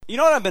You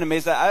know what I've been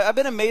amazed at? I've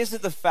been amazed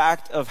at the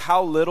fact of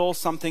how little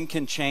something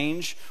can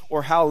change,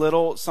 or how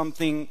little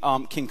something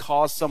can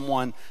cause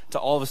someone to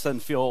all of a sudden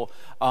feel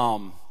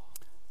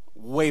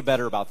way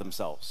better about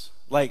themselves.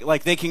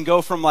 Like they can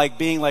go from like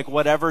being like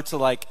whatever to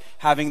like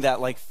having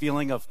that like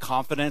feeling of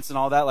confidence and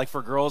all that. Like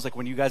for girls, like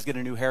when you guys get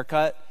a new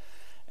haircut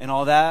and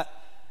all that,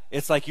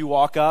 it's like you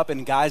walk up,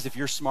 and guys, if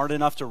you're smart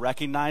enough to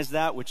recognize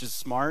that, which is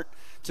smart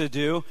to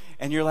do,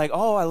 and you're like,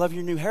 oh, I love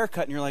your new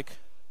haircut, and you're like,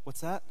 what's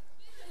that?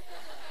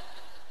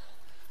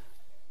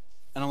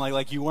 And I'm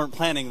like you weren't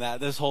planning that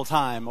this whole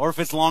time. Or if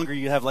it's longer,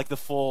 you have like the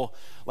full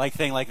like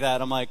thing like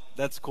that. I'm like,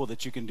 that's cool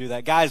that you can do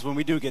that. Guys, when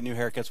we do get new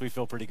haircuts, we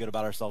feel pretty good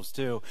about ourselves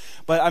too.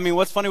 But I mean,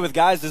 what's funny with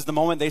guys is the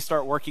moment they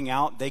start working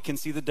out, they can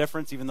see the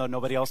difference even though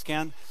nobody else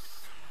can.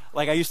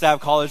 Like I used to have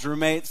college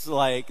roommates,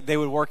 like they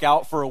would work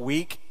out for a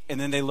week and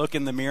then they look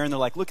in the mirror and they're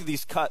like, look at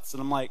these cuts.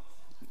 And I'm like,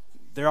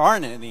 there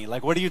aren't any.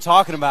 Like, what are you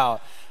talking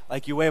about?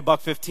 Like you weigh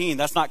 $115.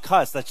 That's not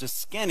cuts. That's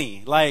just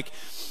skinny. Like,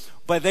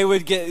 but they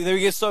would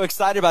get so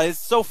excited about it. It's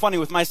so funny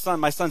with my son.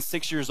 My son's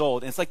 6 years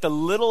old. And it's like the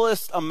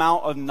littlest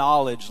amount of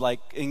knowledge like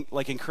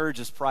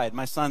encourages pride.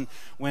 My son,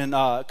 when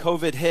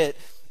COVID hit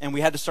and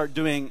we had to start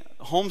doing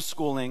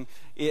homeschooling,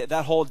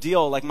 that whole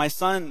deal, like my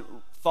son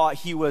thought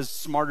he was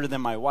smarter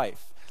than my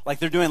wife. Like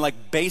they're doing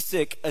like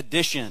basic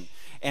addition.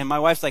 And my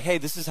wife's like, hey,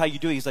 this is how you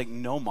do it. He's like,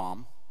 no,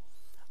 Mom,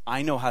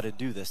 I know how to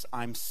do this.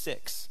 I'm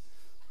 6.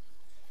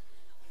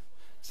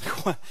 It's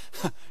like,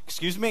 what?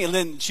 Excuse me? And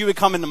then she would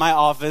come into my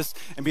office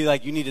and be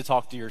like, you need to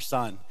talk to your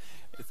son.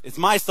 It's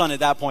my son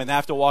at that point. And I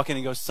have to walk in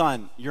and go,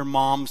 son, your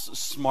mom's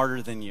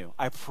smarter than you.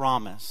 I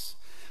promise.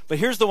 But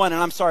here's the one, and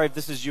I'm sorry if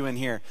this is you in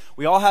here.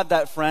 We all have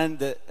that friend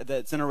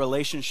that's in a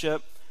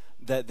relationship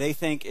that they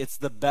think it's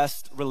the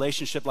best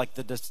relationship, like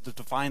the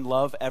defined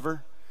love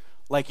ever.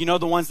 Like, you know,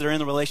 the ones that are in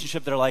the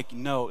relationship that are like,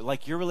 no,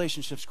 like your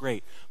relationship's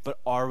great, but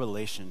our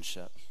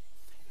relationship,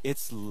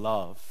 it's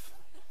love.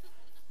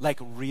 Like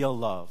real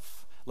love.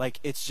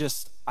 Like it's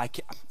just, I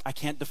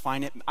can't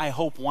define it. I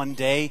hope one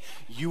day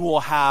you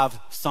will have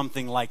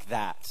something like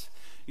that.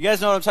 You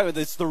guys know what I'm talking about?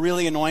 It's the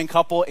really annoying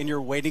couple and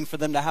you're waiting for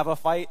them to have a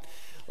fight.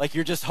 Like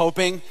you're just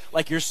hoping,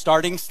 like you're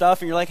starting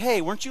stuff and you're like, hey,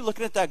 weren't you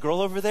looking at that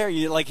girl over there?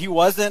 Like he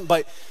wasn't,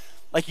 but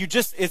like you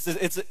just,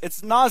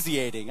 it's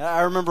nauseating.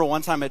 I remember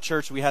one time at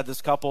church, we had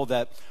this couple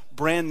that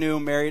brand new,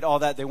 married, all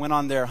that. They went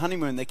on their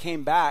honeymoon. They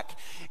came back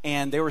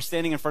and they were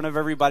standing in front of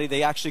everybody.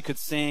 They actually could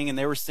sing and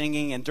they were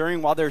singing.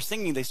 And while they were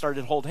singing, they started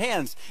to hold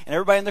hands. And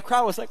everybody in the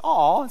crowd was like,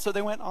 aw. And so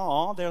they went,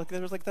 aw. They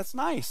was like, that's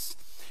nice.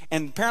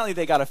 And apparently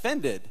they got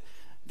offended.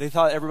 They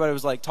thought everybody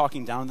was like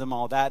talking down to them,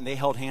 all that. And they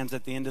held hands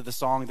at the end of the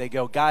song. They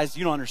go, guys,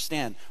 you don't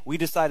understand. We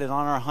decided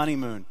on our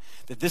honeymoon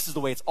that this is the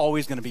way it's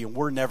always going to be and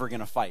we're never going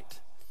to fight.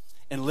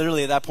 And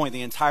literally at that point,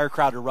 the entire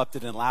crowd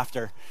erupted in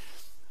laughter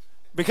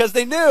because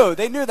they knew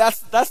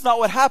that's not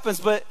what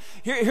happens. But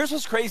here's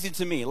what's crazy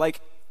to me.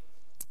 Like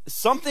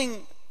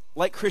something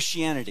like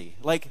Christianity,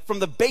 like from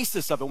the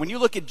basis of it, when you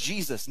look at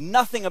Jesus,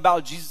 nothing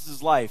about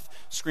Jesus' life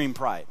screamed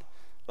pride.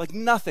 Like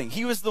nothing.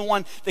 He was the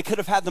one that could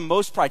have had the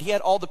most pride. He had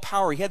all the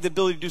power. He had the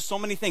ability to do so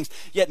many things,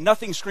 yet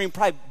nothing screamed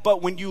pride.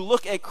 But when you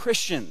look at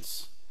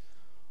Christians,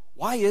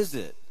 why is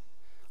it?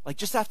 Like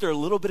just after a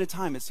little bit of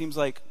time, it seems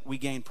like we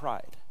gain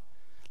pride.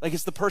 Like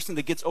it's the person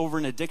that gets over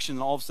an addiction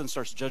and all of a sudden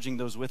starts judging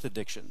those with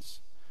addictions,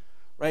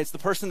 right? It's the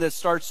person that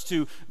starts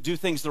to do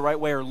things the right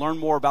way or learn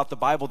more about the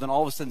Bible, then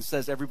all of a sudden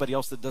says everybody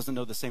else that doesn't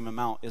know the same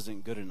amount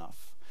isn't good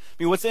enough.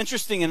 I mean, what's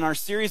interesting in our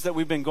series that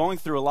we've been going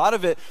through, a lot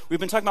of it,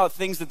 we've been talking about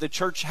things that the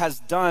church has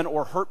done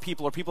or hurt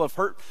people or people have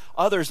hurt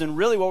others. And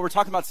really what we're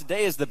talking about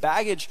today is the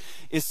baggage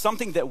is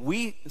something that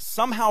we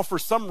somehow for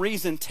some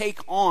reason take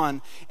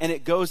on and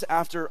it goes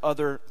after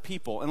other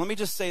people. And let me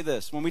just say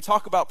this. When we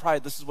talk about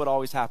pride, this is what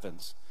always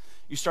happens.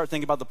 You start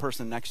thinking about the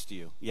person next to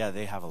you. Yeah,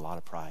 they have a lot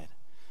of pride.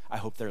 I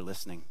hope they're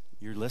listening.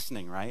 You're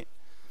listening, right?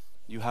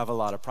 You have a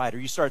lot of pride. Or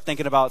you start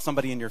thinking about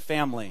somebody in your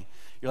family.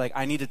 You're like,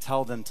 I need to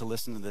tell them to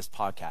listen to this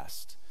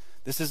podcast.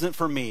 This isn't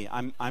for me.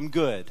 I'm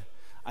good.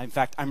 In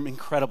fact, I'm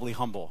incredibly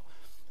humble.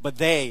 But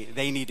they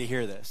need to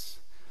hear this.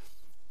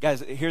 Guys,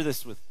 hear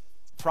this with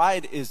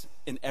pride is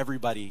an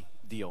everybody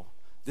deal.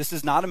 This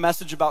is not a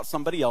message about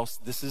somebody else.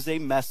 This is a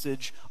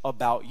message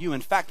about you.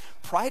 In fact,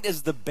 pride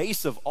is the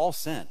base of all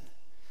sin.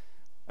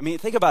 I mean,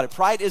 think about it.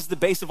 Pride is the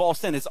base of all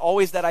sin. It's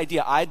always that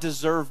idea, I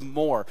deserve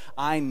more.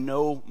 I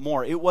know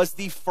more. It was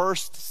the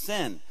first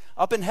sin.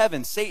 Up in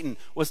heaven, Satan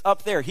was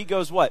up there. He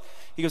goes what?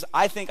 He goes,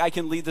 I think I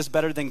can lead this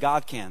better than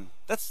God can.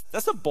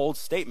 That's a bold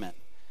statement.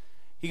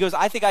 He goes,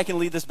 I think I can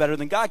lead this better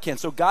than God can.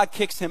 So God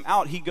kicks him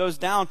out. He goes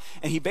down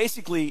and he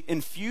basically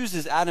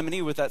infuses Adam and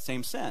Eve with that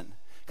same sin.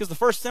 Because the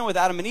first sin with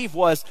Adam and Eve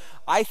was,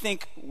 I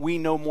think we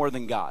know more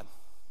than God.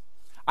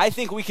 I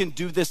think we can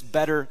do this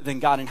better than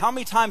God. And how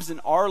many times in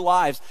our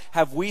lives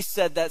have we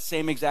said that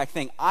same exact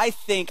thing? I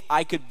think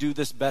I could do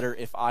this better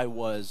if I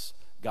was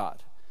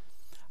God.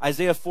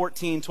 Isaiah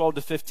 14, 12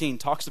 to 15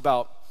 talks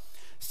about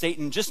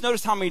Satan, just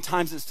notice how many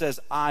times it says,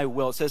 I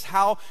will. It says,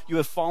 how you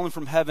have fallen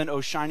from heaven,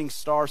 O shining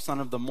star, son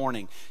of the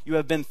morning. You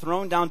have been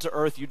thrown down to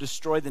earth. You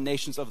destroyed the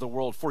nations of the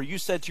world. For you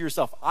said to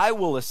yourself, I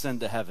will ascend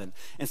to heaven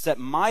and set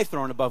my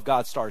throne above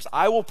God's stars.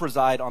 I will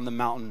preside on the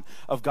mountain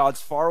of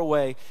God's far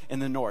away in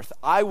the north.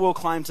 I will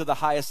climb to the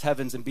highest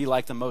heavens and be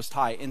like the Most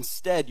High.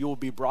 Instead, you will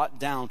be brought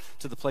down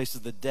to the place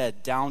of the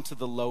dead, down to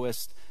the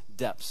lowest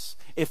depths.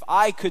 If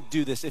I could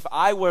do this, if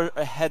I were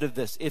ahead of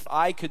this, if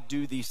I could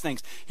do these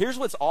things. Here's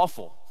what's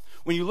awful.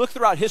 When you look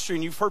throughout history,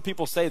 and you've heard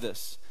people say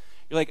this,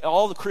 you're like,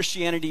 all the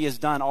Christianity has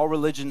done, all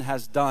religion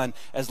has done,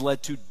 has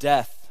led to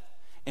death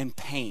and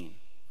pain.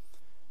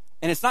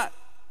 And it's not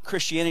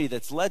Christianity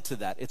that's led to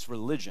that, it's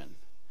religion.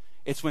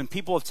 It's when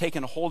people have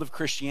taken a hold of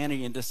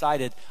Christianity and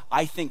decided,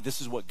 I think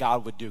this is what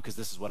God would do because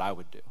this is what I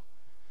would do.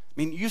 I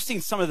mean, you've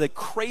seen some of the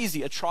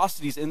crazy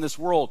atrocities in this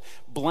world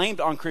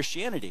blamed on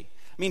Christianity.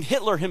 I mean,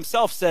 Hitler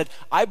himself said,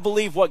 I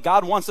believe what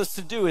God wants us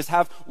to do is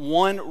have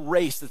one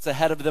race that's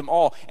ahead of them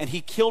all. And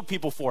he killed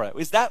people for it.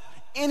 Is that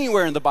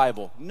anywhere in the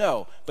Bible?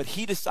 No. But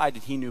he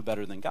decided he knew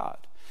better than God.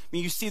 I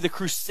mean, you see the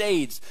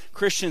Crusades,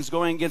 Christians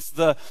going against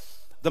the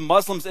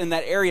Muslims in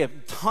that area,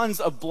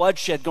 tons of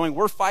bloodshed going,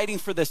 we're fighting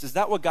for this. Is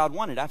that what God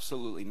wanted?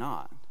 Absolutely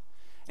not.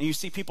 And you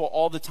see people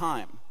all the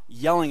time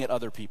yelling at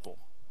other people,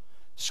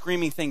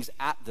 screaming things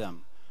at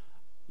them.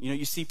 You know,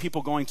 you see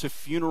people going to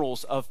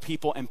funerals of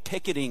people and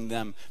picketing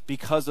them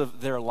because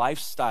of their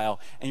lifestyle.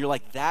 And you're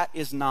like, that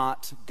is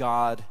not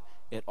God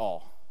at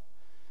all.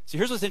 See,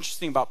 here's what's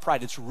interesting about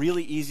pride. It's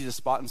really easy to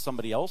spot in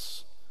somebody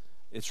else.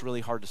 It's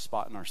really hard to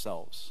spot in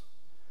ourselves.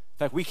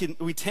 In fact,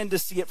 we tend to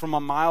see it from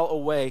a mile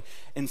away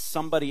in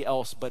somebody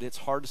else, but it's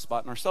hard to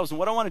spot in ourselves. And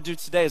what I want to do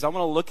today is I want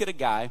to look at a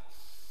guy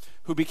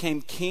who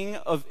became king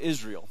of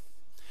Israel.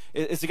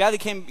 It's a guy that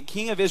became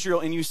king of Israel,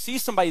 and you see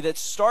somebody that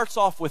starts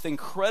off with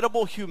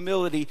incredible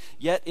humility,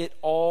 yet it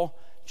all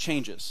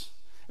changes.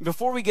 And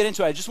before we get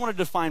into it, I just want to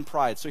define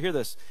pride. So hear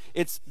this.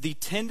 It's the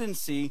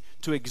tendency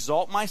to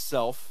exalt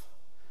myself,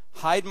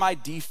 hide my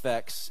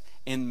defects,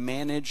 and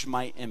manage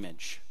my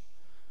image.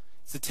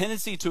 It's the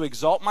tendency to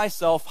exalt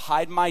myself,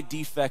 hide my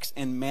defects,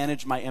 and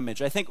manage my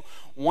image. I think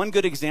one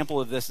good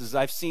example of this is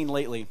I've seen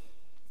lately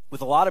with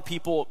a lot of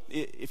people,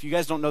 if you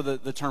guys don't know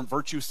the term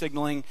virtue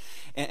signaling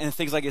and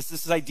things like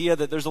this idea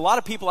that there's a lot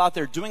of people out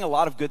there doing a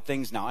lot of good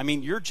things now. I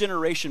mean, your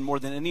generation, more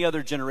than any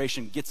other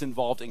generation, gets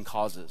involved in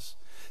causes,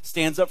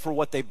 stands up for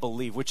what they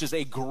believe, which is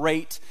a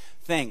great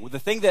thing. The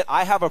thing that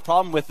I have a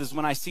problem with is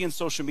when I see in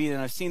social media,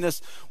 and I've seen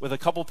this with a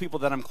couple people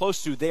that I'm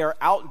close to, they are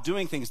out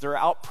doing things. They're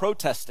out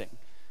protesting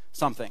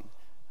something,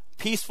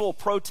 peaceful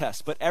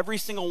protest, but every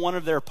single one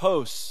of their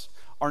posts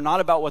are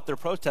not about what they're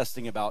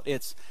protesting about.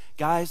 It's,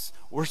 guys,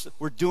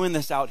 we're doing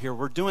this out here.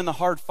 We're doing the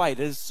hard fight.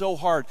 It is so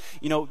hard.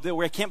 You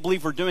know, I can't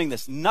believe we're doing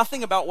this.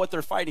 Nothing about what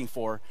they're fighting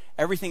for.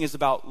 Everything is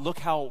about, look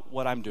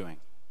what I'm doing.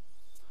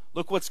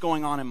 Look what's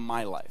going on in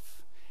my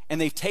life.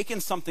 And they've taken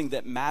something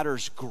that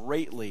matters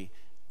greatly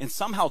and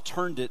somehow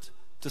turned it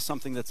to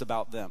something that's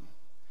about them.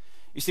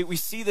 You see, we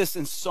see this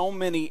in so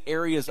many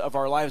areas of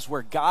our lives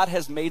where God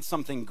has made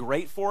something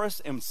great for us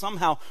and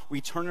somehow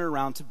we turn it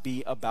around to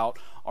be about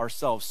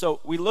ourselves. So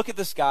we look at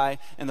this guy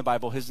in the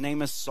Bible. His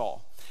name is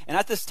Saul. And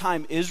at this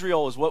time,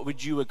 Israel is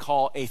what you would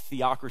call a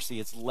theocracy.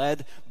 It's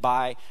led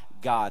by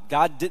God.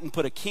 God didn't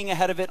put a king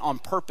ahead of it on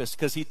purpose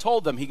because he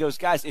told them, he goes,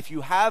 guys, if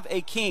you have a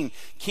king,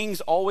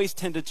 kings always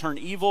tend to turn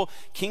evil.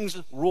 Kings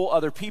rule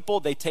other people.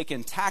 They take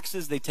in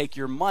taxes. They take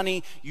your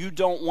money. You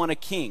don't want a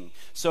king.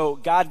 So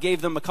God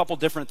gave them a couple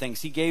different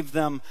things. He gave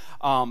them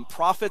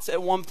prophets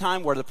at one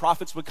time where the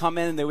prophets would come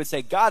in and they would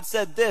say, God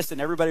said this, and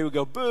everybody would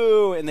go,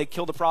 boo, and they'd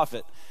kill the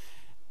prophet.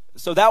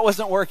 So that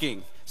wasn't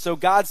working. So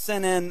God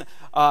sent in,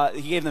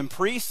 he gave them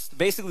priests.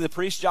 Basically, the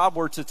priest's job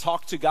were to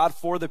talk to God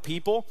for the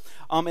people.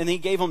 And he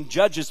gave them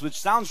judges, which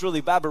sounds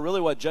really bad, but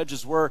really what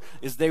judges were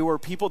is they were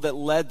people that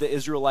led the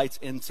Israelites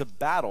into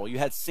battle. You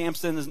had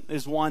Samson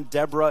is one,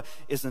 Deborah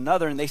is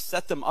another, and they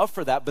set them up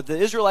for that. But the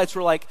Israelites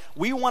were like,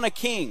 we want a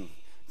king.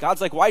 God's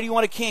like, why do you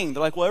want a king?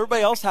 They're like, well,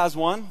 everybody else has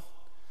one.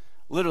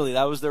 Literally,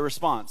 that was their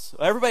response.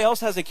 Everybody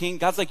else has a king.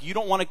 God's like, you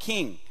don't want a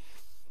king.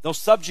 They'll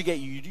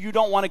subjugate you. You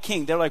don't want a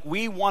king. They're like,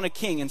 we want a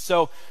king. And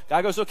so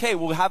God goes, okay,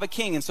 we'll have a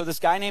king. And so this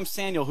guy named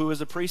Samuel, who was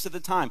a priest at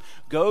the time,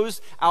 goes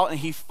out and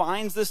he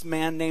finds this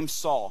man named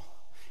Saul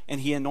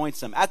and he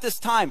anoints him. At this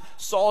time,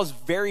 Saul is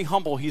very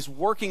humble. He's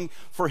working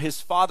for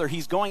his father.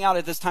 He's going out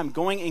at this time,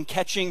 going and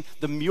catching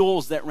the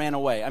mules that ran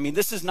away. I mean,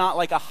 this is not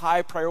like a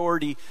high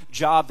priority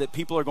job that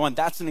people are going,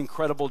 that's an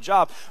incredible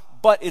job.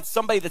 But it's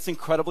somebody that's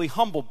incredibly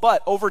humble.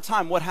 But over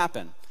time, what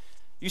happened?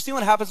 You see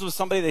what happens with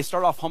somebody, they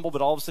start off humble, but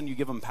all of a sudden you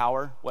give them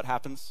power. What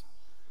happens?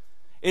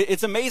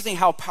 It's amazing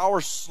how power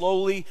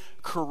slowly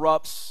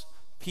corrupts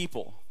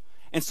people.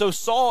 And so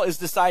Saul is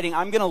deciding,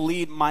 I'm going to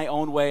lead my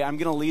own way. I'm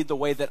going to lead the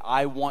way that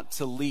I want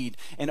to lead.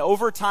 And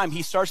over time,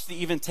 he starts to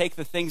even take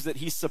the things that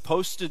he's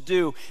supposed to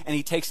do, and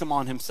he takes them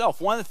on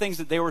himself. One of the things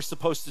that they were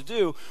supposed to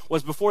do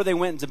was before they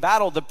went into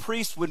battle, the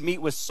priest would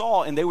meet with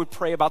Saul, and they would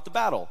pray about the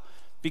battle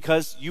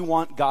because you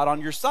want God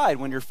on your side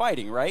when you're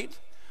fighting, right?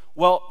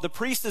 Well, the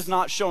priest is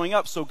not showing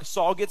up, so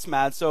Saul gets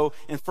mad. So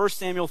in 1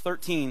 Samuel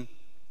 13,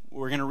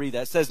 we're going to read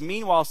that. It says,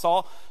 meanwhile,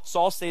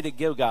 Saul stayed at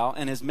Gilgal,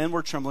 and his men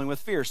were trembling with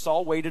fear.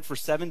 Saul waited for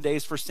 7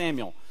 days for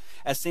Samuel,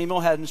 as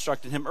Samuel had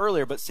instructed him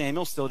earlier, but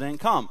Samuel still didn't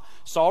come.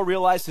 Saul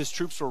realized his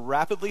troops were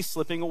rapidly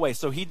slipping away,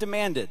 so he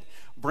demanded,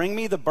 bring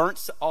me the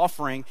burnt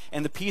offering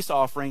and the peace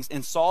offerings,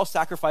 and Saul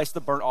sacrificed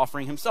the burnt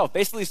offering himself.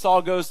 Basically,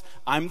 Saul goes,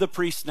 I'm the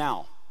priest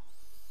now.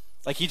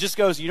 Like, he just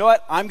goes, you know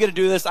what? I'm going to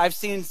do this. I've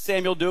seen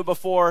Samuel do it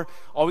before.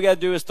 All we got to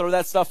do is throw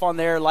that stuff on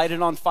there, light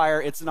it on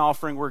fire. It's an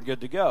offering. We're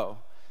good to go.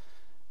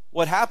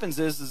 What happens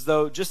is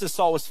though, just as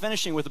Saul was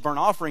finishing with the burnt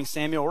offering,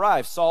 Samuel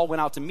arrived. Saul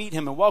went out to meet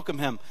him and welcome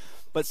him.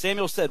 But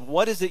Samuel said,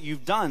 what is it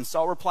you've done?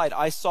 Saul replied,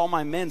 I saw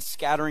my men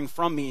scattering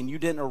from me, and you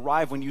didn't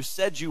arrive when you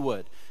said you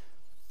would.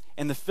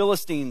 And the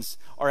Philistines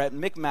are at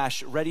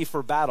Michmash ready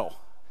for battle.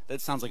 That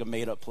sounds like a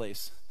made-up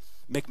place.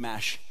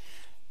 Michmash.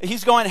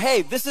 He's going,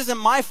 hey, this isn't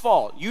my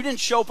fault. You didn't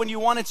show up when you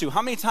wanted to.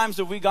 How many times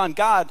have we gone,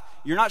 God,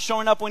 you're not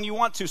showing up when you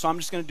want to, so I'm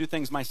just going to do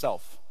things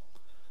myself.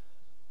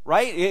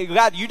 Right?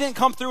 God, you didn't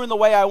come through in the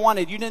way I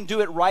wanted. You didn't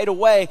do it right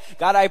away.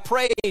 God, I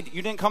prayed.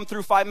 You didn't come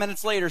through 5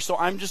 minutes later, so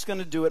I'm just going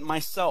to do it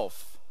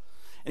myself.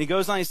 And he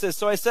goes on, he says,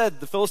 so I said,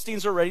 the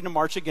Philistines are ready to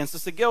march against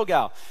us at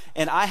Gilgal,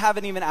 and I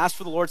haven't even asked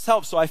for the Lord's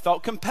help, so I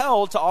felt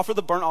compelled to offer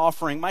the burnt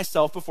offering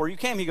myself before you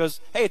came. He goes,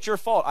 hey, it's your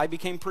fault. I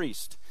became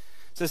priest.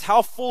 It says,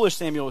 how foolish,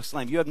 Samuel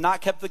exclaimed. You have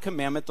not kept the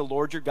commandment the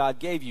Lord your God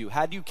gave you.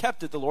 Had you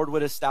kept it, the Lord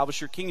would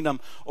establish your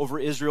kingdom over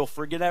Israel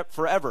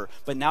forever.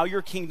 But now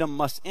your kingdom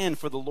must end,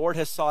 for the Lord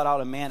has sought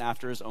out a man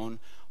after his own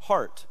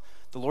heart.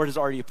 The Lord has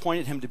already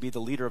appointed him to be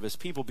the leader of his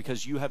people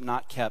because you have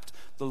not kept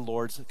the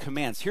Lord's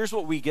commands. Here's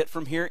what we get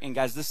from here. And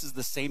guys, this is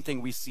the same thing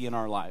we see in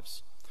our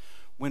lives.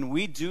 When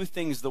we do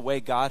things the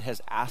way God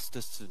has asked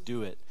us to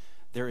do it,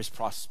 there is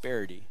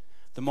prosperity.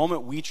 The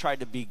moment we try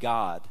to be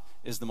God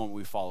is the moment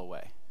we fall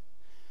away.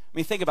 I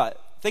mean, think about it.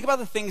 Think about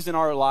the things in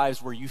our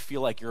lives where you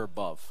feel like you're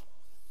above.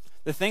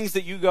 The things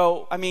that you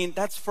go, I mean,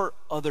 that's for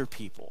other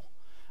people.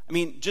 I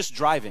mean, just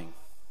driving,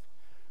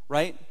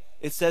 right?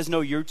 It says no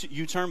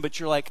U-turn, but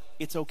you're like,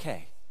 it's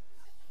okay.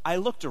 I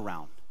looked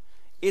around.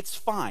 It's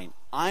fine.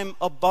 I'm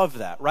above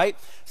that, right?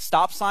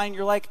 Stop sign,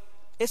 you're like,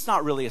 it's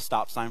not really a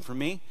stop sign for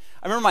me.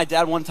 I remember my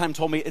dad one time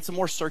told me it's a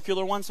more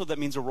circular one, so that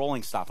means a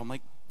rolling stop. I'm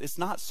like, it's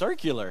not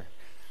circular.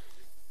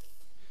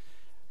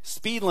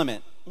 Speed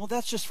limit. Well,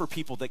 that's just for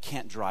people that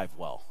can't drive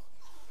well,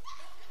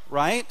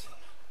 right?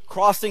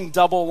 Crossing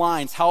double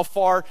lines, how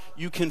far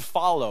you can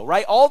follow,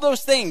 right? All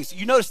those things.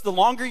 You notice the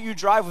longer you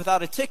drive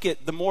without a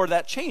ticket, the more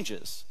that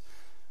changes.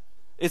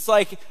 It's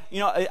like,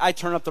 I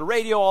turn up the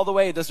radio all the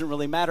way. It doesn't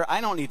really matter. I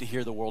don't need to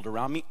hear the world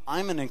around me.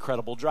 I'm an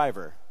incredible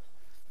driver.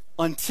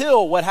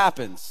 Until what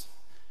happens?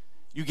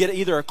 You get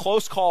either a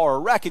close call or a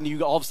wreck,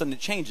 and all of a sudden it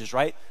changes,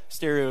 right?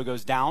 Stereo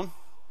goes down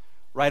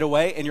right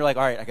away, and you're like,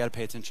 all right, I got to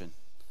pay attention.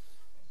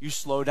 You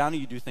slow down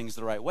and you do things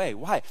the right way.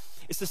 Why?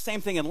 It's the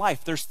same thing in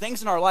life. There's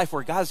things in our life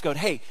where God's going,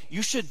 hey,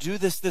 you should do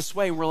this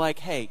way. And we're like,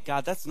 hey,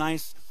 God, that's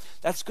nice.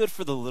 That's good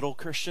for the little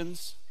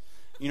Christians,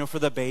 for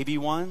the baby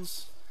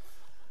ones.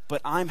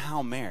 But I'm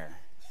Hal Mayer.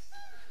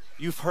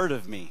 You've heard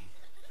of me.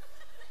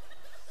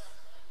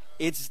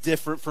 It's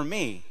different for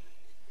me.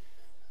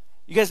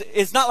 You guys,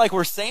 it's not like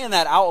we're saying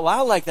that out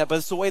loud like that, but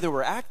it's the way that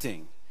we're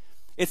acting.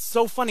 It's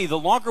so funny. The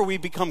longer we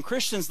become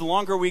Christians, the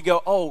longer we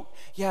go, oh,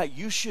 yeah,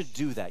 you should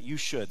do that. You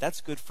should.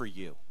 That's good for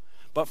you.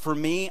 But for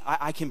me,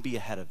 I can be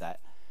ahead of that.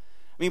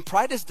 I mean,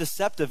 pride is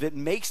deceptive. It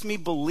makes me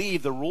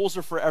believe the rules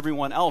are for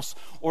everyone else,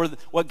 or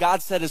what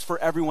God said is for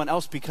everyone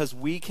else, because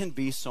we can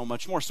be so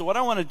much more. So what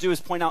I want to do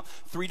is point out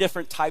 3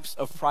 different types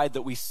of pride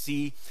that we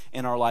see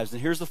in our lives.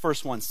 And here's the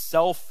first one: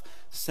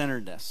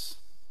 self-centeredness.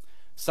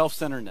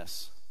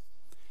 Self-centeredness.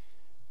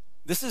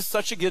 This is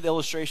such a good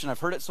illustration. I've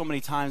heard it so many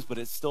times, but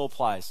it still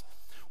applies.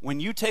 When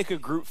you take a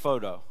group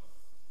photo,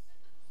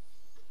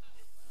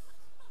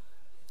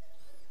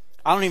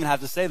 I don't even have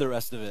to say the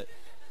rest of it.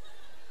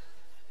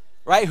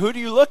 Right? Who do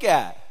you look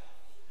at?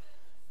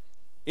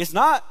 It's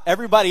not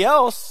everybody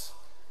else.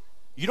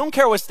 You don't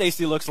care what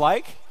Stacy looks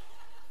like.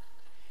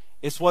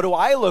 It's what do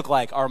I look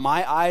like? Are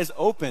my eyes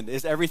open?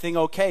 Is everything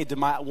okay? Did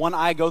my one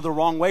eye go the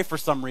wrong way for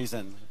some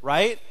reason?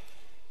 Right?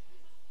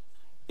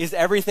 Is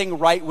everything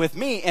right with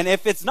me? And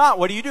if it's not,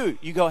 what do?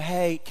 You go,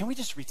 hey, can we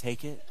just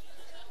retake it?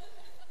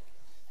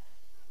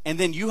 And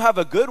then you have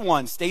a good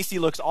one. Stacy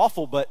looks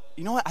awful, but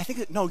you know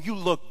what? No, you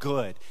look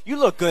good. You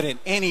look good in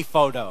any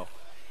photo.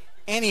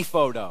 Any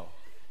photo.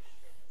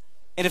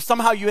 And if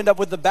somehow you end up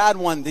with the bad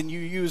one, then you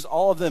use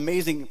all of the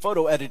amazing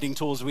photo editing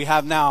tools we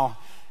have now,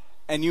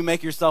 and you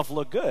make yourself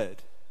look good.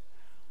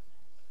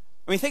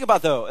 I mean, think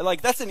about though,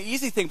 like that's an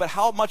easy thing, but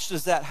how much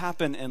does that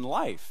happen in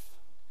life?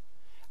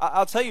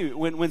 I'll tell you,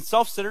 when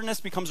self-centeredness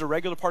becomes a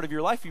regular part of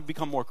your life, you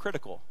become more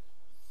critical.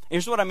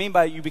 Here's what I mean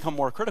by you become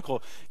more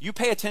critical. You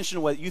pay attention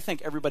to what you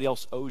think everybody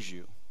else owes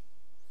you,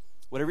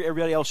 what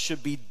everybody else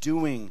should be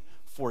doing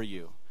for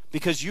you,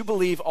 because you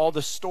believe all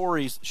the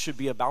stories should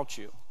be about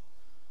you.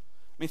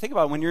 I mean, think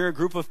about it. When you're a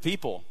group of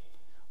people,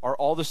 are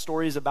all the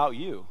stories about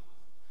you?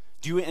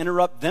 Do you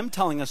interrupt them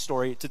telling a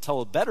story to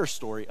tell a better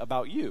story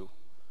about you?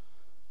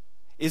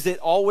 Is it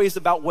always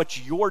about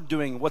what you're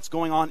doing, what's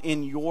going on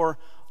in your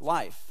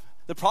life?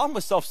 The problem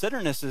with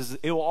self-centeredness is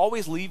it will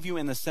always leave you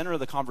in the center of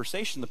the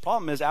conversation. The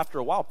problem is after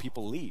a while,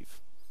 people leave.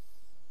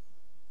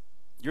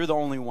 You're the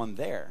only one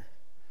there.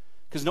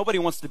 Because nobody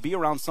wants to be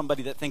around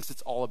somebody that thinks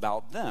it's all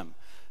about them.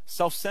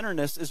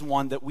 Self-centeredness is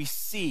one that we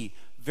see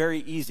very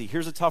easy.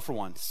 Here's a tougher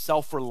one,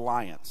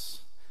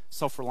 self-reliance.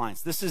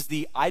 Self-reliance. This is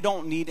the I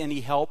don't need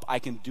any help, I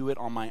can do it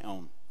on my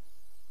own.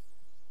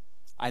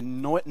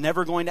 I'm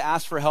never going to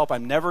ask for help.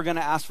 I'm never going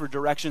to ask for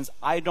directions.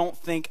 I don't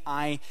think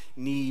I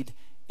need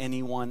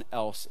anyone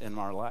else in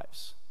our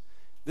lives.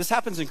 This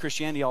happens in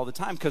Christianity all the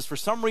time because for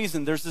some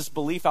reason there's this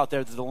belief out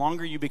there that the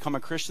longer you become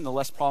a Christian, the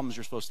less problems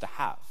you're supposed to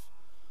have.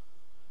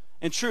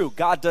 And true,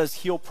 God does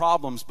heal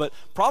problems, but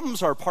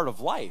problems are a part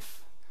of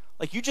life.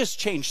 Like you just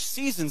change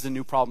seasons and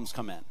new problems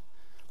come in.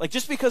 Like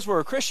just because we're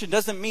a Christian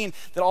doesn't mean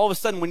that all of a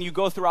sudden when you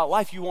go throughout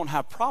life, you won't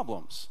have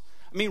problems.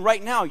 I mean,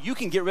 right now you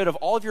can get rid of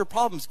all of your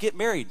problems, get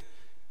married.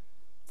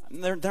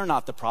 They're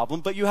not the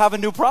problem, but you have a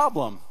new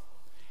problem.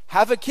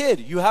 Have a kid,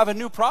 you have a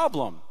new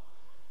problem.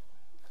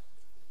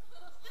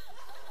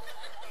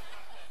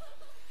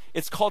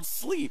 It's called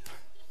sleep.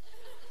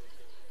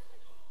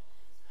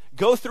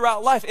 Go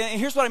throughout life. And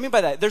here's what I mean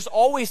by that. There's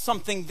always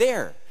something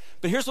there.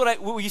 But here's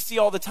what we see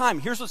all the time.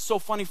 Here's what's so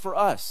funny for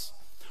us.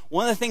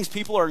 One of the things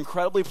people are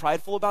incredibly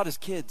prideful about is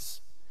kids.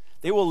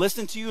 They will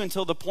listen to you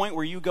until the point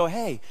where you go,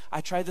 hey,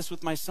 I tried this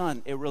with my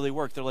son. It really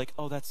worked. They're like,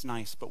 oh, that's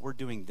nice, but we're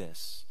doing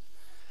this.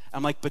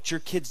 I'm like, but your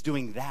kid's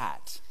doing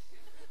that.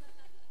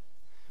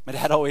 My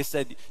dad always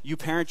said, you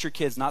parent your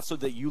kids not so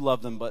that you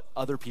love them, but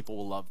other people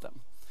will love them.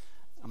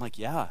 I'm like,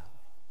 yeah,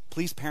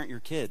 please parent your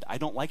kid. I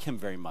don't like him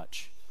very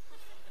much.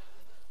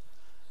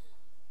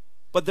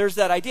 But there's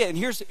that idea. And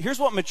here's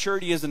what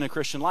maturity is in a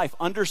Christian life.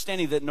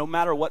 Understanding that no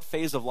matter what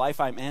phase of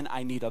life I'm in,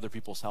 I need other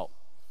people's help.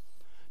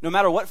 No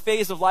matter what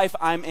phase of life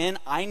I'm in,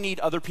 I need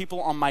other people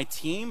on my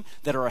team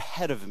that are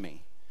ahead of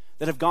me,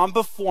 that have gone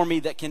before me,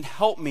 that can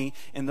help me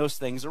in those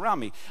things around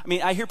me. I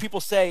mean, I hear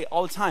people say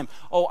all the time,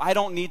 oh, I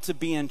don't need to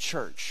be in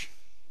church.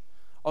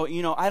 Oh,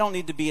 I don't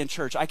need to be in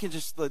church. I can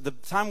just, the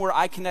time where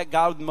I connect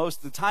God the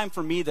most, the time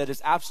for me that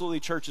is absolutely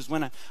church is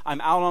when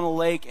I'm out on a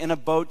lake, in a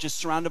boat, just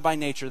surrounded by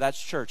nature.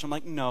 That's church. I'm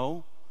like,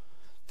 no,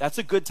 that's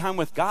a good time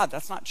with God.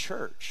 That's not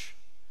church.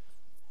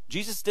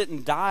 Jesus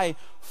didn't die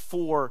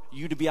for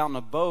you to be out on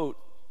a boat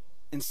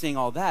and seeing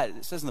all that.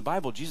 It says in the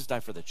Bible, Jesus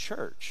died for the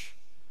church.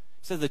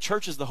 He said the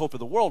church is the hope of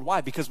the world.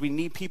 Why? Because we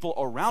need people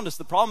around us.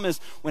 The problem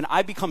is when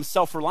I become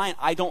self-reliant,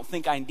 I don't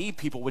think I need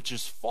people, which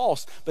is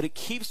false, but it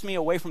keeps me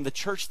away from the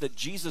church that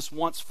Jesus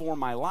wants for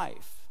my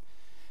life.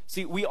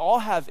 See, we all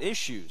have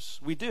issues.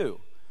 We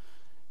do.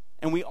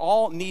 And we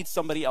all need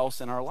somebody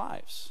else in our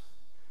lives.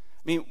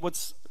 I mean,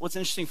 what's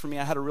interesting for me,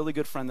 I had a really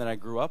good friend that I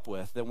grew up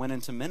with that went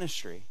into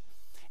ministry.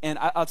 And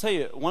I'll tell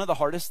you, one of the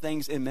hardest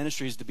things in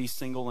ministry is to be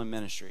single in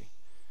ministry.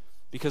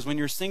 Because when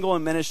you're single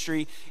in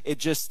ministry, it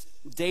just,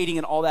 dating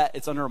and all that,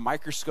 it's under a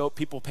microscope.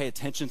 People pay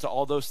attention to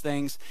all those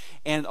things.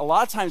 And a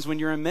lot of times when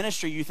you're in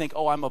ministry, you think,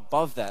 oh, I'm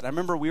above that. I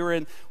remember we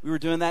were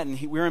doing that, and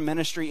we were in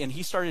ministry, and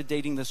he started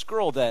dating this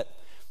girl that,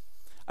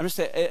 I'm just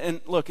saying, and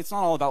look, it's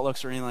not all about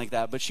looks or anything like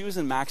that, but she was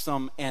in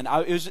Maxim, and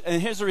here's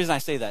the reason I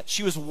say that.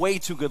 She was way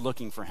too good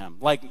looking for him.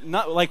 We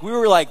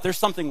were like, there's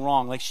something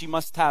wrong. Like, she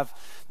must have,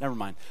 never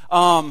mind.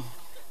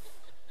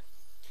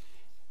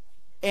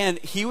 And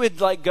he would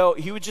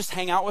just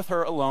hang out with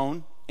her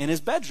alone in his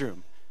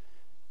bedroom.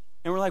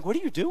 And we're like, what are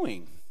you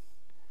doing?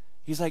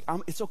 He's like,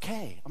 it's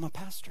okay. I'm a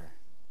pastor.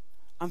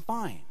 I'm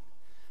fine.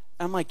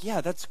 And I'm like, yeah,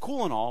 that's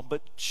cool and all,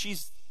 but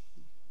she's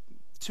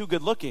too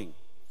good looking.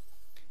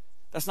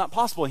 That's not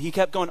possible. And he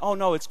kept going, oh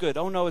no, it's good.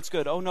 Oh no, it's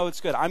good. Oh no,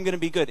 it's good. I'm going to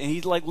be good. And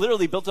he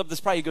literally built up this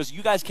pride. He goes,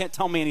 you guys can't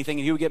tell me anything.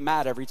 And he would get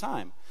mad every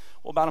time.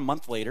 Well, about a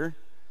month later,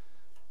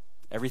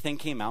 everything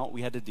came out.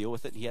 We had to deal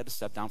with it. He had to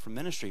step down from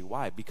ministry.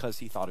 Why? Because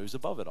he thought he was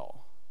above it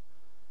all.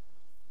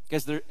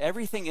 Because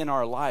everything in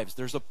our lives,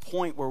 there's a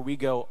point where we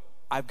go,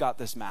 I've got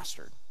this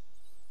mastered.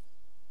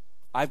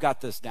 I've got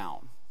this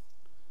down.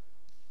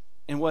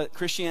 And what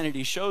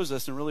Christianity shows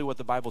us, and really what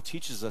the Bible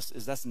teaches us,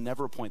 is that's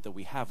never a point that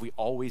we have. We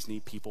always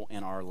need people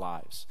in our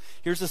lives.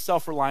 Here's a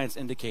self-reliance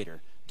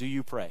indicator. Do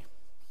you pray?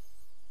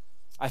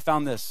 I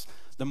found this.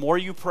 The more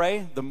you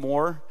pray, the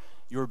more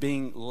you're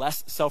being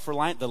less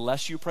self-reliant. The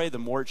less you pray, the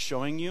more it's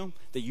showing you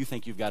that you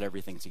think you've got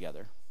everything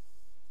together.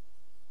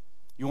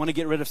 You want to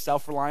get rid of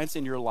self-reliance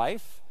in your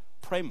life?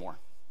 Pray more.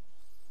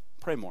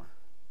 Pray more.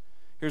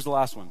 Here's the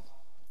last one.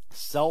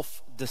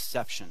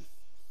 Self-deception.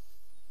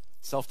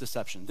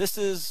 Self-deception. This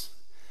is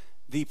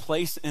the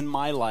place in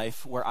my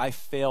life where I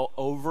fail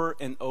over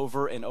and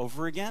over and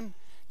over again,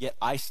 yet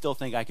I still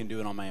think I can do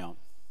it on my own.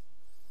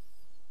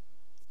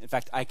 In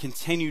fact, I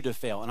continue to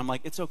fail, and I'm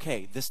like, it's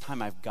okay. This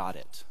time I've got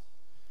it.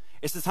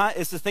 It's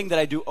the thing that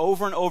I do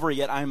over and over,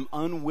 yet I'm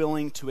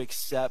unwilling to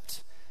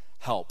accept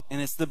help. And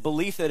it's the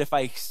belief that if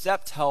I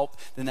accept help,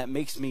 then that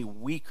makes me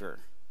weaker.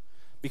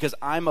 Because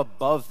I'm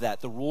above that.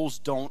 The rules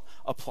don't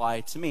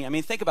apply to me. I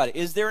mean, think about it.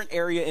 Is there an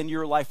area in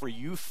your life where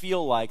you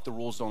feel like the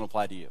rules don't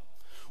apply to you?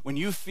 When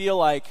you feel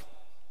like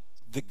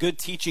the good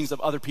teachings of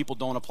other people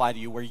don't apply to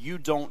you, where you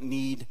don't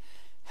need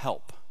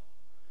help.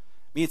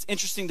 I mean, it's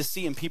interesting to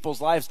see in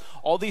people's lives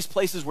all these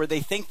places where they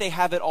think they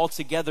have it all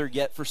together,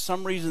 yet for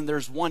some reason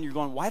there's one you're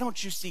going, why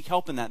don't you seek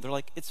help in that? They're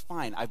like, it's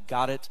fine, I've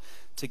got it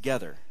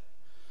together.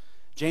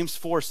 James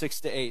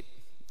 4:6-8.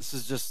 This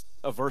is just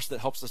a verse that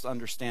helps us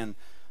understand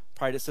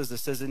pride. It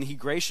says, and he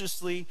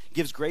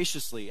gives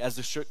graciously, as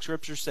the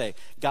scriptures say.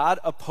 God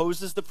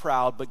opposes the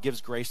proud, but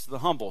gives grace to the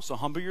humble. So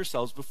humble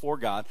yourselves before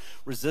God,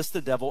 resist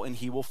the devil, and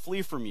he will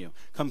flee from you.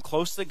 Come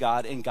close to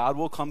God, and God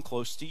will come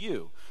close to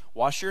you.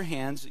 Wash your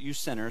hands, you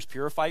sinners,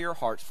 purify your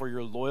hearts, for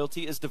your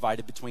loyalty is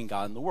divided between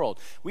God and the world.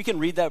 We can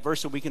read that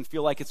verse and we can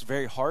feel like it's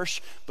very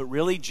harsh, but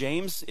really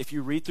James, if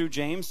you read through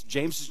James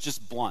is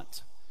just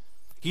blunt.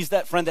 He's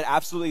that friend that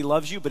absolutely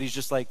loves you, but he's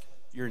just like,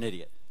 you're an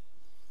idiot.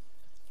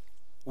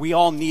 We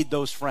all need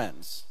those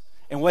friends.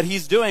 And what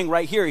he's doing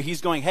right here,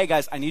 he's going, hey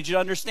guys, I need you to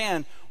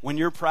understand, when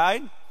you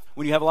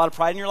have a lot of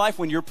pride in your life,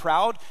 when you're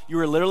proud, you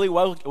are literally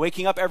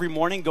waking up every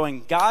morning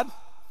going, God,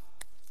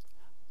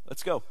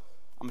 let's go.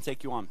 I'm going to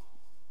take you on.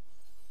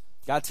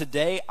 God,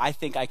 today I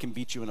think I can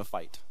beat you in a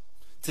fight.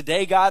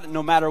 Today, God,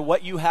 no matter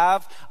what you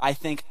have, I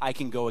think I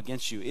can go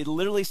against you. It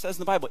literally says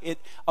in the Bible, it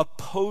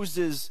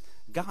opposes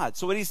God.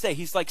 So what did he say?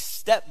 He's like,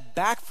 step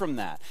back from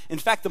that. In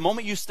fact, the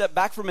moment you step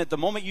back from it, the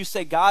moment you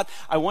say, God,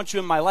 I want you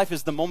in my life,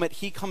 is the moment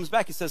he comes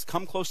back. He says,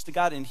 come close to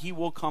God and he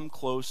will come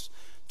close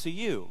to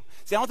you.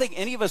 See, I don't think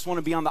any of us want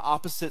to be on the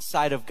opposite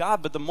side of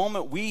God, but the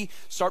moment we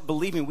start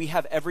believing we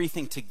have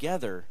everything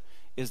together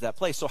is that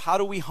place. So how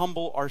do we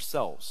humble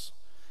ourselves?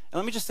 And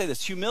let me just say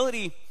this,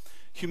 humility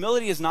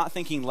is not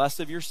thinking less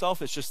of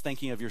yourself, it's just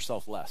thinking of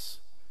yourself less.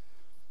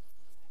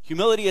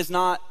 Humility is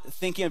not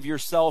thinking of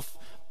yourself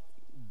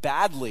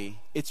badly.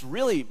 It's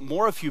really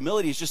more of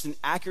humility is just an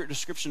accurate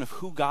description of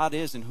who God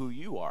is and who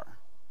you are.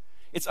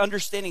 It's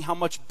understanding how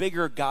much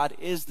bigger God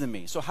is than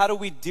me. So how do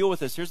we deal with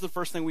this? Here's the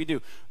first thing we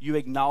do. You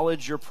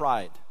acknowledge your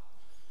pride.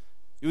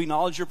 You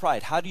acknowledge your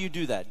pride. How do you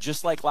do that?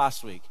 Just like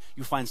last week,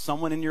 you find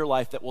someone in your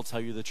life that will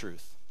tell you the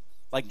truth,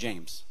 like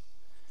James.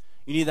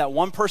 You need that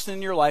one person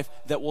in your life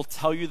that will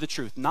tell you the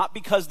truth, not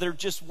because they're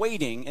just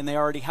waiting and they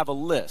already have a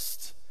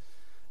list.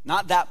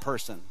 Not that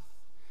person.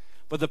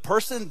 But the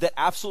person that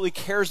absolutely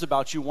cares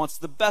about you, wants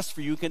the best for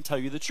you, can tell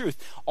you the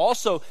truth.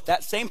 Also,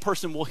 that same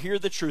person will hear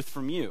the truth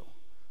from you.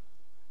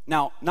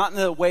 Now, not in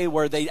the way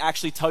where they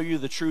actually tell you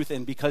the truth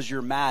and because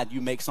you're mad, you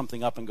make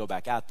something up and go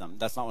back at them.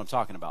 That's not what I'm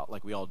talking about,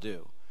 like we all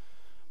do.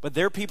 But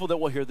there are people that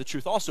will hear the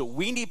truth also.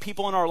 We need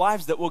people in our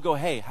lives that will go,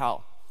 hey,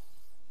 Hal,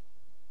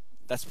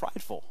 that's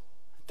prideful.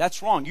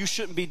 That's wrong. You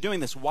shouldn't be doing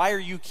this. Why are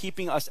you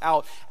keeping us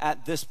out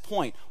at this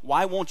point?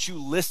 Why won't you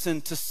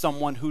listen to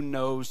someone who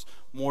knows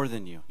more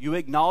than you? You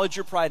acknowledge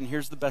your pride, and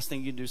here's the best thing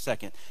you can do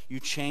second. You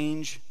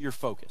change your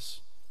focus.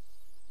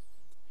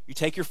 You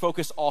take your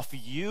focus off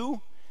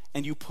you,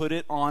 and you put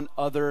it on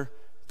other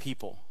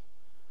people.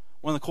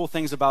 One of the cool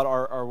things about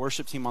our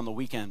worship team on the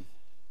weekend,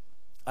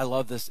 I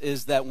love this,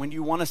 is that when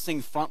you want to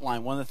sing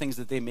frontline, one of the things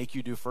that they make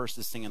you do first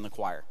is sing in the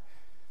choir.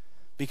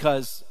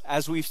 Because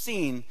as we've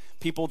seen,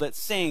 people that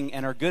sing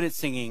and are good at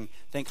singing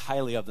think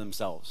highly of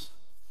themselves.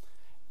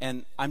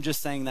 And I'm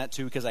just saying that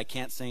too because I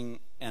can't sing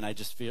and I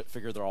just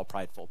figure they're all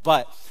prideful.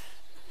 But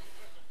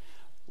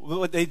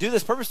they do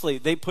this purposely.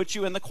 They put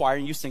you in the choir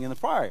and you sing in the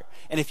choir.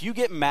 And if you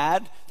get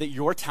mad that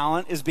your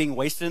talent is being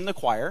wasted in the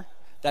choir,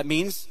 that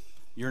means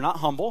you're not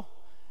humble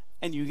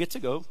and you get to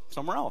go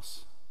somewhere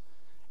else.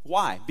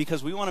 Why?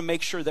 Because we want to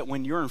make sure that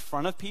when you're in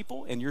front of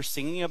people and you're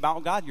singing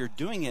about God, you're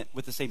doing it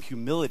with the same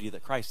humility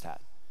that Christ had.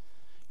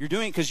 You're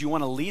doing it because you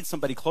want to lead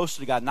somebody closer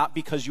to God, not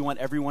because you want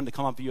everyone to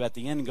come up to you at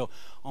the end and go,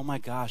 oh my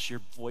gosh,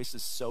 your voice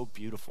is so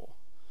beautiful.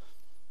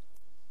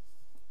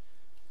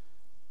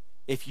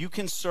 If you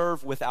can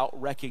serve without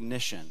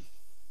recognition,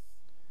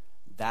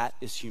 that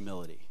is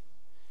humility.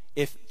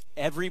 If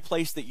every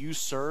place that you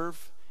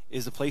serve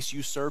is a place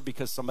you serve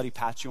because somebody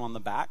pats you on the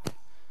back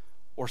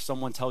or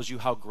someone tells you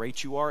how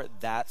great you are,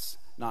 that's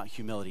not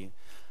humility.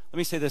 Let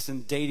me say this,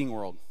 in dating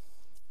world,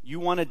 you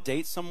want to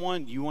date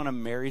someone, you want to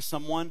marry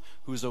someone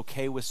who's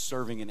okay with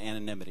serving in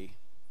anonymity.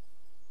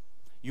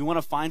 You want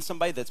to find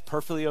somebody that's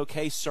perfectly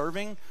okay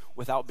serving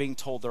without being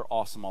told they're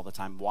awesome all the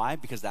time. Why?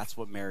 Because that's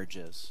what marriage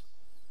is.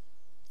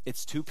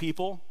 It's two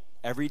people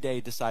every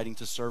day deciding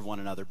to serve one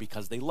another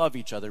because they love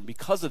each other.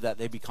 Because of that,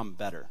 they become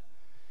better.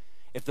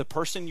 If the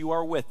person you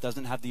are with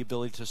doesn't have the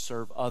ability to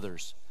serve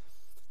others,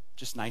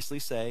 just nicely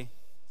say,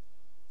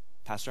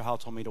 Pastor Hal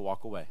told me to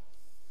walk away.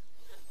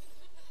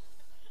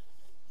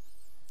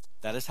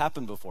 That has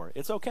happened before.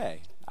 It's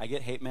okay. I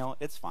get hate mail.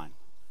 It's fine.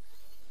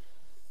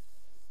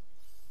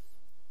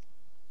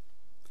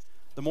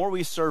 The more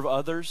we serve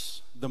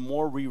others, the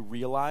more we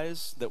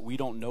realize that we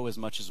don't know as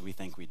much as we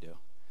think we do.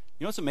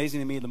 You know what's amazing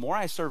to me? The more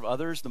I serve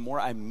others, the more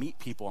I meet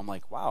people. I'm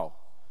like, wow,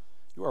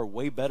 you are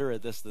way better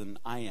at this than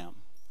I am.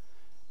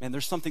 Man,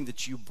 there's something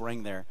that you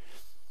bring there.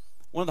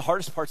 One of the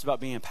hardest parts about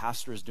being a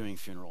pastor is doing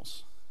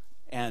funerals.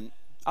 And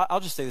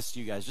I'll just say this to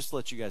you guys, just to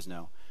let you guys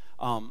know.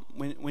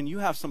 When you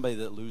have somebody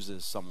that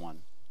loses someone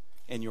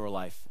in your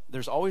life,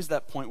 there's always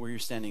that point where you're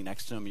standing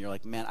next to them and you're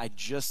like, man, I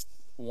just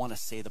want to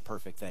say the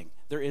perfect thing.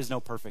 There is no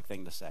perfect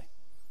thing to say.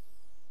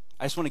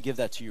 I just want to give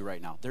that to you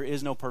right now. There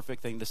is no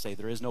perfect thing to say.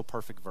 There is no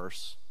perfect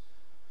verse.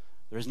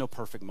 There is no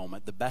perfect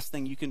moment. The best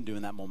thing you can do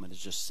in that moment is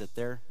just sit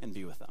there and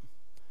be with them.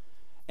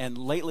 And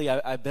lately,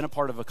 I've been a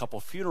part of a couple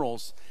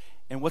funerals,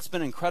 and what's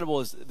been incredible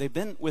is they've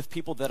been with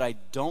people that I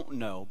don't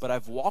know, but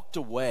I've walked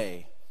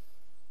away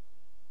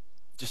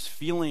just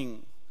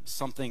feeling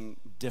something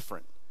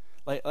different.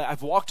 Like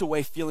I've walked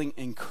away feeling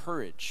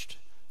encouraged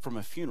from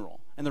a funeral.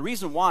 And the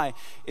reason why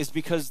is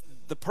because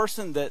the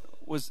person that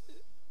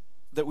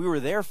we were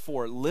there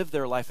for lived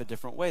their life a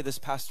different way. This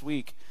past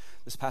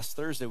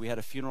Thursday, we had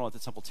a funeral at the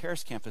Temple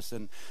Terrace campus,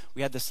 and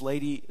we had this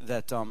lady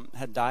that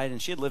had died,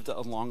 and she had lived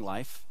a long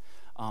life.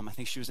 I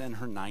think she was in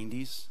her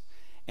 90s.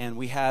 And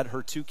we had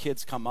her 2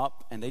 kids come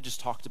up, and they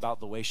just talked about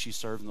the way she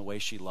served and the way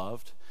she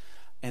loved.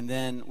 And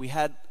then we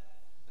had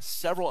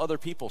several other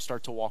people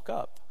start to walk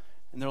up.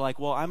 And they're like,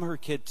 well, I'm her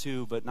kid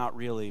too, but not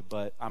really,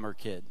 but I'm her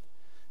kid.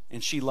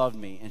 And she loved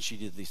me, and she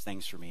did these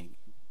things for me.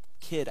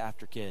 Kid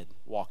after kid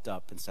walked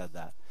up and said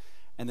that.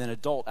 And then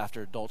adult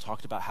after adult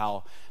talked about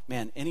how,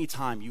 man,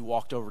 anytime you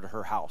walked over to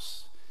her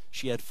house,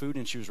 she had food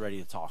and she was ready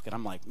to talk. And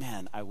I'm like,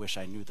 man, I wish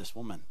I knew this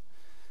woman.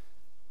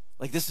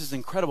 Like, this is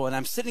incredible. And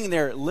I'm sitting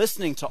there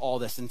listening to all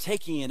this and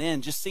taking it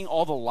in, just seeing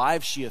all the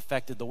lives she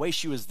affected, the way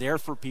she was there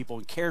for people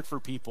and cared for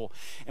people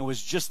and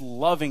was just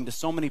loving to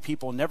so many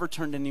people, never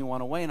turned anyone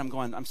away. And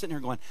I'm sitting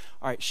here going,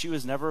 all right, she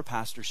was never a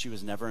pastor, she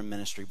was never in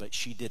ministry, but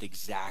she did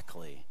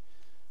exactly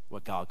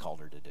what God called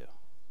her to do.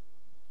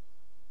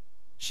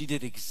 She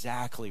did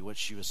exactly what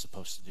she was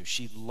supposed to do.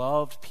 She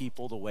loved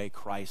people the way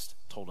Christ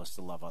told us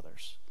to love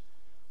others.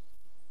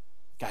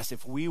 Guys,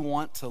 if we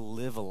want to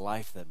live a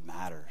life that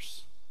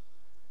matters,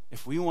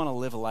 if we want to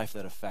live a life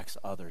that affects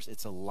others,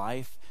 it's a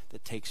life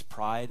that takes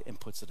pride and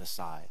puts it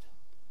aside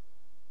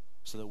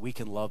so that we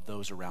can love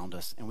those around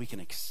us and we can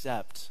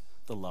accept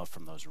the love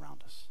from those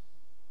around us.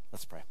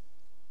 Let's pray.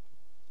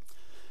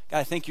 God,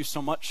 I thank you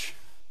so much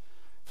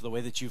for the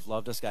way that you've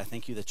loved us. God, I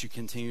thank you that you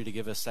continue to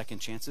give us second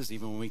chances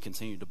even when we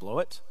continue to blow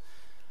it.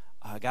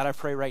 God, I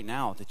pray right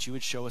now that you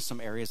would show us some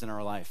areas in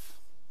our life.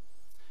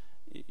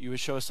 You would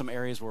show us some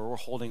areas where we're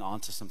holding on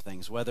to some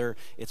things, whether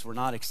it's we're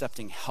not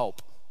accepting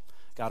help,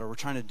 God, or we're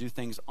trying to do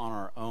things on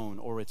our own,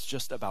 or it's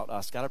just about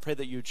us. God, I pray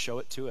that you would show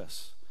it to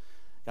us.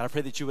 God, I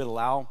pray that you would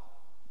allow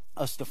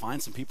us to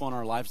find some people in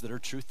our lives that are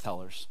truth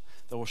tellers,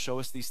 that will show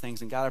us these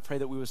things. And God, I pray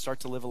that we would start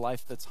to live a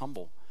life that's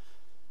humble.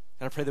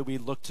 God, I pray that we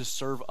look to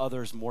serve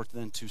others more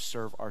than to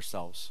serve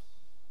ourselves.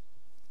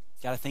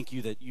 God, I thank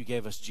you that you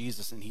gave us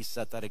Jesus and he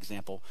set that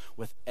example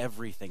with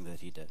everything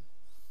that he did.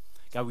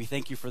 God, we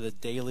thank you for the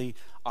daily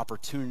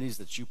opportunities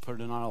that you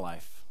put in our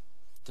life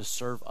to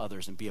serve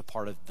others and be a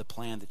part of the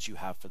plan that you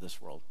have for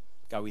this world.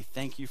 God, we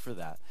thank you for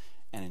that.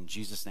 And in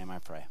Jesus' name I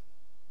pray.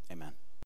 Amen.